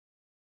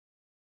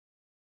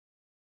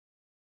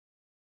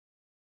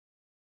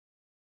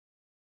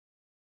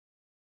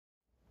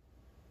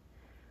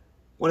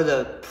One of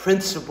the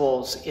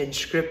principles in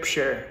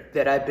Scripture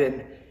that I've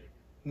been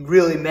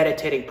really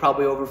meditating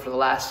probably over for the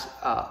last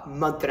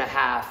month and a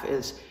half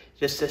is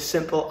just a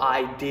simple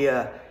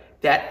idea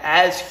that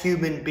as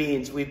human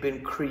beings, we've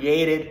been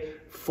created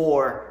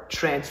for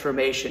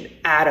transformation.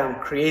 Adam,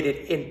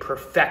 created in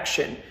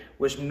perfection,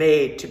 was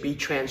made to be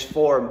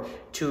transformed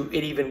to an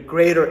even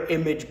greater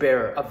image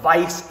bearer, a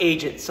vice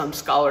agent, some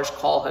scholars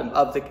call him,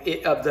 of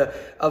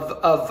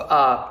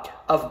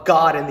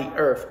God in the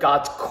earth,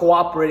 God's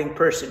cooperating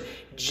person.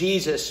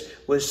 Jesus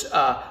was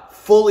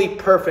fully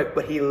perfect,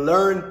 but he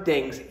learned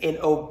things in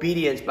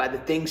obedience by the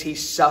things he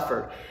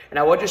suffered. And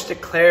I want to just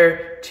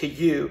declare to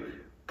you,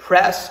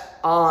 press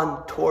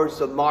on towards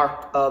the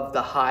mark of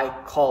the high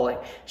calling.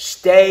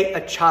 Stay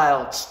a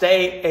child,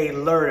 stay a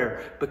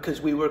learner,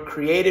 because we were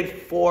created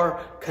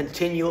for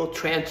continual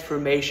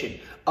transformation.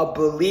 A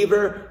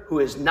believer who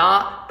is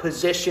not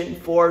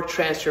positioned for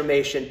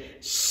transformation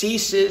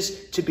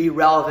ceases to be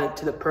relevant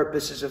to the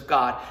purposes of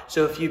God.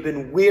 So if you've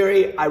been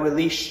weary, I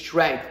release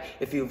strength.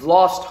 If you've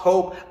lost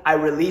hope, I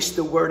release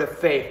the word of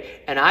faith.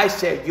 And I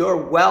say you're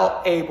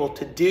well able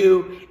to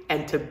do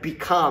and to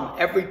become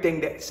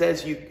everything that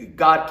says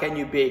God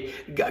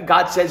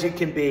says you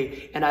can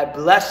be. And I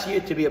bless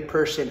you to be a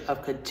person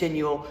of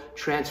continual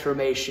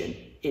transformation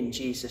in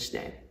Jesus'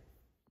 name.